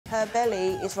Her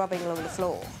belly is rubbing along the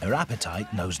floor. Her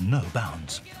appetite knows no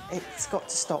bounds. It's got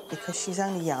to stop because she's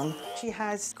only young. She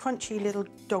has crunchy little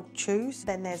dog chews.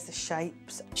 Then there's the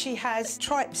shapes. She has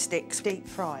tripe sticks, deep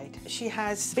fried. She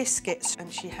has biscuits,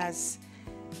 and she has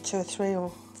 2 or 3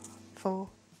 or 4.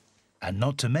 And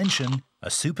not to mention a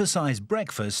supersized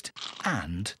breakfast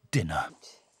and dinner.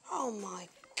 Oh, my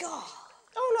God.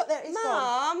 Oh, look, there it's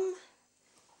gone. Mum,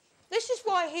 this is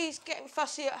why he's getting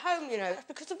fussy at home, you know. It's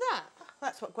because of that.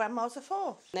 That's what grandmas are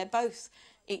for. They're both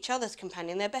each other's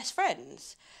companion. They're best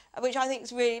friends, which I think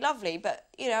is really lovely. But,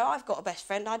 you know, I've got a best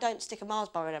friend. I don't stick a Mars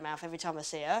bar in her mouth every time I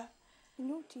see her.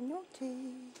 Naughty,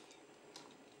 naughty.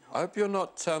 I hope you're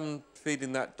not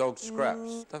feeding that dog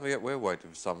scraps. Don't forget we're waiting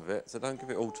for some of it, so don't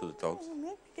give it all to the dogs.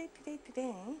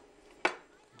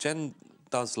 Jen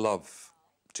does love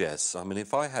Jess. I mean,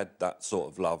 if I had that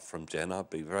sort of love from Jen,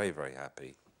 I'd be very, very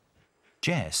happy.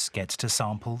 Jess gets to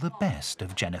sample the best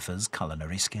of Jennifer's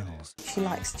culinary skills. She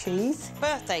likes cheese.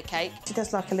 Birthday cake. She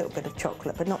does like a little bit of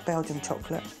chocolate, but not Belgian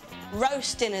chocolate.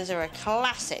 Roast dinners are a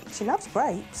classic. She loves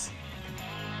grapes.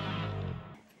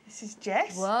 This is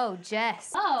Jess. Whoa,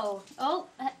 Jess. Oh,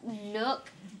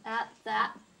 look at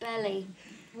that belly.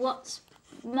 What's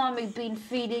Mummy been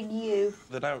feeding you?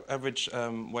 The average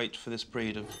weight for this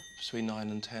breed of between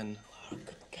 9 and 10.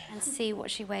 And see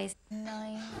what she weighs.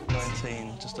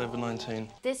 19, just over 19.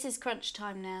 This is crunch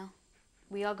time now.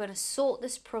 We are going to sort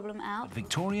this problem out. But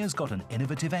Victoria's got an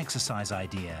innovative exercise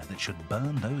idea that should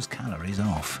burn those calories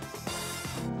off.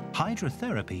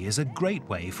 Hydrotherapy is a great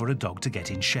way for a dog to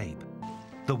get in shape.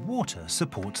 The water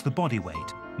supports the body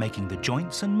weight, making the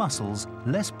joints and muscles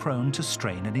less prone to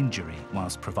strain and injury,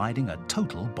 whilst providing a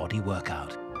total body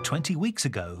workout. 20 weeks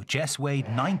ago, Jess weighed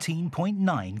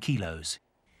 19.9 kilos.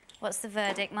 What's the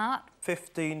verdict, Mark?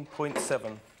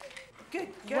 15.7. Good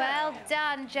girl. Well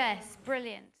done, Jess.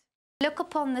 Brilliant. Look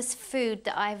upon this food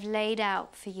that I've laid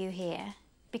out for you here,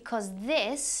 because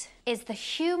this is the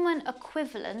human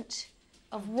equivalent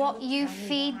of what you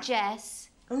feed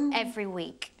Jess every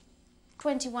week.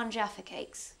 21 Jaffa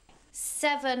cakes,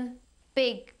 7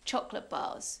 big chocolate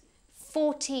bars,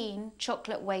 14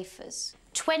 chocolate wafers,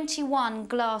 21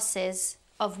 glasses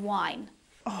of wine.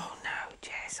 Oh, no,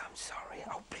 Jess, I'm sorry.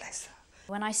 Oh, bless her.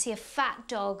 When I see a fat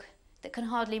dog that can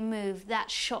hardly move,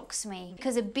 that shocks me,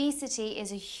 because obesity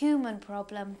is a human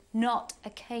problem, not a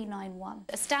canine one.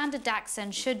 A standard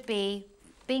dachshund should be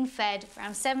being fed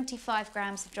around 75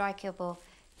 grams of dry kibble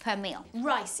per meal.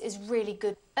 Rice is really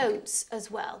good. Oats as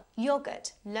well.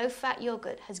 Yogurt, low-fat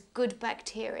yogurt, has good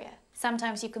bacteria.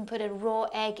 Sometimes you can put a raw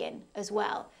egg in as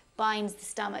well. Binds the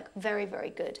stomach, very, very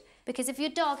good. Because if your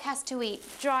dog has to eat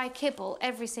dry kibble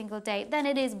every single day, then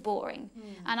it is boring.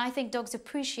 And I think dogs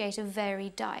appreciate a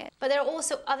varied diet. But there are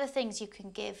also other things you can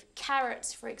give.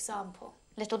 Carrots, for example.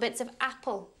 Little bits of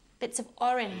apple, bits of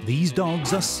orange. These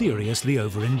dogs are seriously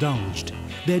overindulged.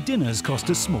 Their dinners cost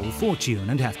a small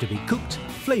fortune and have to be cooked,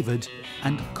 flavoured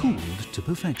and cooled to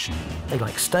perfection. They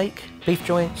like steak, beef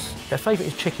joints. Their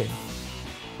favourite is chicken.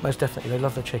 Most definitely, they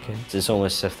love the chicken. It's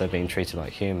almost as if they're being treated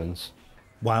like humans.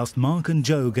 Whilst Mark and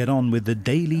Joe get on with the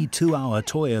daily 2-hour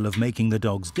toil of making the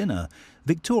dogs dinner,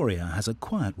 Victoria has a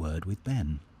quiet word with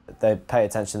Ben. They pay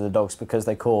attention to the dogs because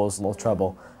they cause more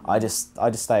trouble. I just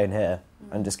stay in here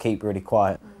and just keep really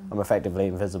quiet. I'm effectively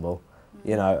invisible.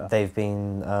 You know, they've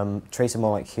been treated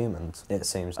more like humans, it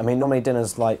seems. I mean, normally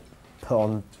dinner's like put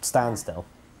on standstill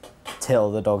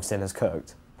till the dog's dinner's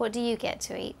cooked. What do you get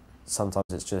to eat? Sometimes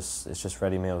it's just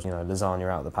ready meals, you know, lasagna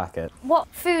out of the packet. What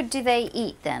food do they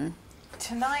eat then?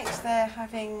 Tonight they're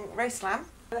having roast lamb.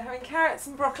 They're having carrots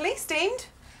and broccoli steamed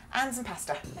and some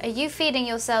pasta. Are you feeding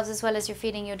yourselves as well as you're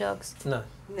feeding your dogs? No.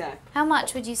 No. How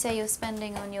much would you say you're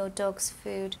spending on your dog's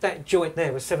food? That joint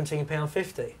there was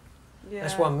 £17.50. Yeah.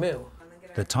 That's one meal.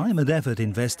 The time and effort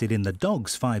invested in the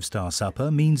dog's 5-star supper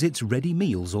means it's ready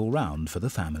meals all round for the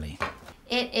family.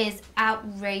 It is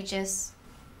outrageous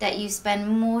that you spend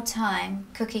more time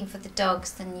cooking for the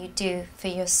dogs than you do for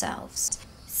yourselves.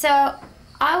 So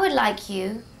I would like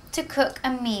you to cook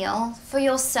a meal for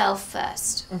yourself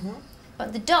first.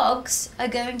 But the dogs are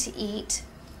going to eat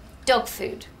dog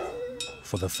food.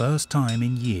 For the first time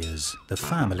in years, the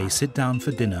family sit down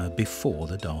for dinner before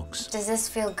the dogs. Does this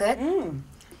feel good?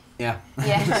 Yeah.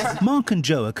 Yes. Mark and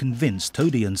Joe are convinced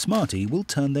Toadie and Smarty will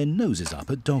turn their noses up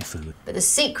at dog food. But the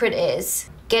secret is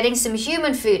getting some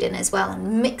human food in as well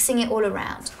and mixing it all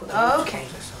around. Okay.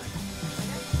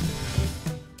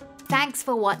 Thanks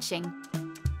for watching.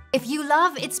 If you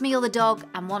love It's Me or the Dog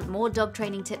and want more dog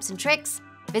training tips and tricks,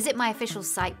 visit my official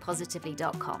site,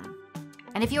 positively.com.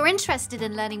 And if you're interested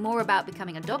in learning more about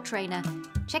becoming a dog trainer,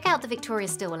 check out the Victoria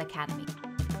Stilwell Academy.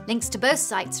 Links to both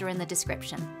sites are in the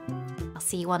description. I'll I'll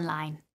see you online.